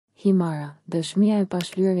Himara, dëshmia e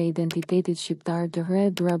pashlyer e identitetit shqiptar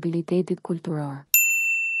dëhre durabilitetit kulturor.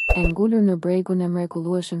 E ngulur në bregun e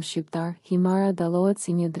mrekullueshëm shqiptar, Himara dallohet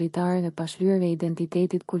si një dritare e pashlyer e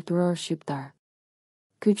identitetit kulturor shqiptar.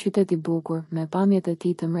 Ky qytet i bukur, me pamjet e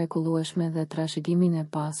tij të mrekullueshme dhe trashëgimin e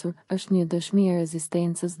pasur, është një dëshmi e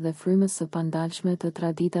rezistencës dhe frymës së pandalshme të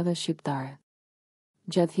traditave shqiptare.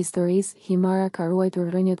 Gjatë historisë, Himara ka ruajtur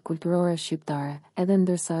rrënjët kulturore shqiptare, edhe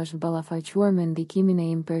ndërsa është ballafaquar me ndikimin e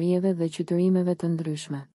imperieve dhe qyterimeve të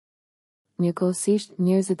ndryshme. Njëkohësisht,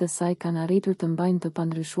 njerëzit e saj kanë arritur të mbajnë të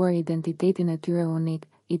pandryshuar identitetin e tyre unik,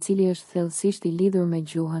 i cili është thellësisht i lidhur me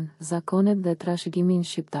gjuhën, zakonet dhe trashëgimin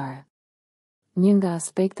shqiptare. Një nga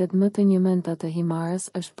aspektet më të njohura të Himarës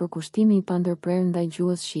është përkushtimi i pandërprerë ndaj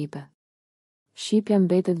gjuhës shqipe. Shqipja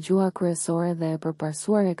mbetet gjuha kryesore dhe e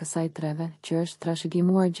përparsuar e kësaj treve, që është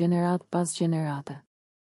trashëgimuar gjenerat pas gjenerate.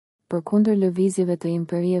 Përkundër lëvizjeve të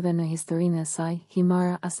imperieve në historinë e saj,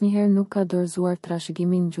 Himara asnjëherë nuk ka dorëzuar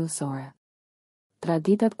trashëgimin gjuhësore.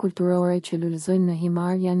 Traditat kulturore që lulëzojnë në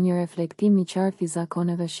Himar janë një reflektim i qartë i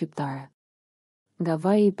zakoneve shqiptare. Nga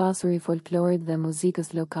vaji i pasur i folklorit dhe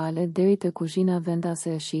muzikës lokale deri te kuzhina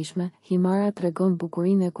vendase e shijshme, Himara tregon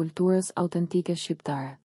bukurinë e kulturës autentike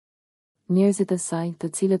shqiptare. Njerëzit e saj, të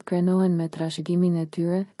cilët krenohen me trashëgimin e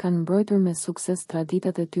tyre, kanë mbrojtur me sukses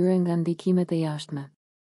traditat e tyre nga ndikimet e jashtme.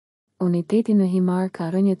 Uniteti në Himar ka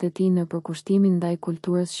rrënjët e tij në përkushtimin ndaj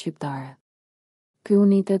kulturës shqiptare. Ky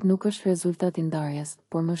unitet nuk është rezultat i ndarjes,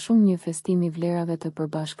 por më shumë një festim i vlerave të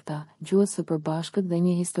përbashkëta, gjuhës së përbashkët dhe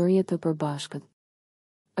një historie të përbashkët.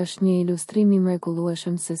 Është një ilustrim i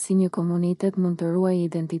mrekullueshëm se si një komunitet mund të ruajë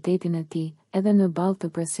identitetin e tij, edhe në balë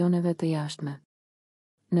të presioneve të jashtme.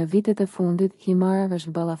 Në vitet e fundit, Himara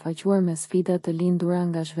është ballafaquar me sfida të lindura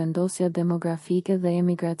nga zhvendosja demografike dhe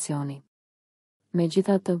emigracioni.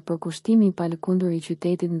 Megjithatë, përkushtimi i palëkundur i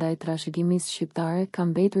qytetit ndaj trashëgimisë shqiptare ka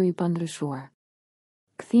mbetur i pandryshuar.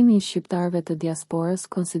 Kthimi i shqiptarëve të diasporës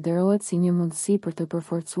konsiderohet si një mundësi për të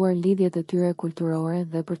përforcuar lidhjet e tyre kulturore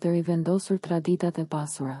dhe për të rivendosur traditat e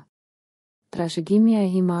pasura. Trashëgimia e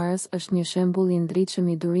Himarës është një shembull i ndritshëm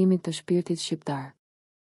i durimit të shpirtit shqiptar.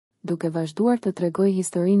 Duke vazhduar të tregojë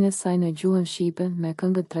historinë e saj në gjuhën shqipe me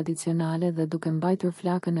këngët tradicionale dhe duke mbajtur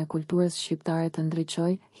flakën e kulturës shqiptare të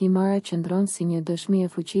ndriçojë, Himara qëndron si një dëshmi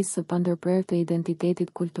e fuqisë së pandërprerë të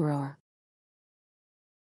identitetit kulturor.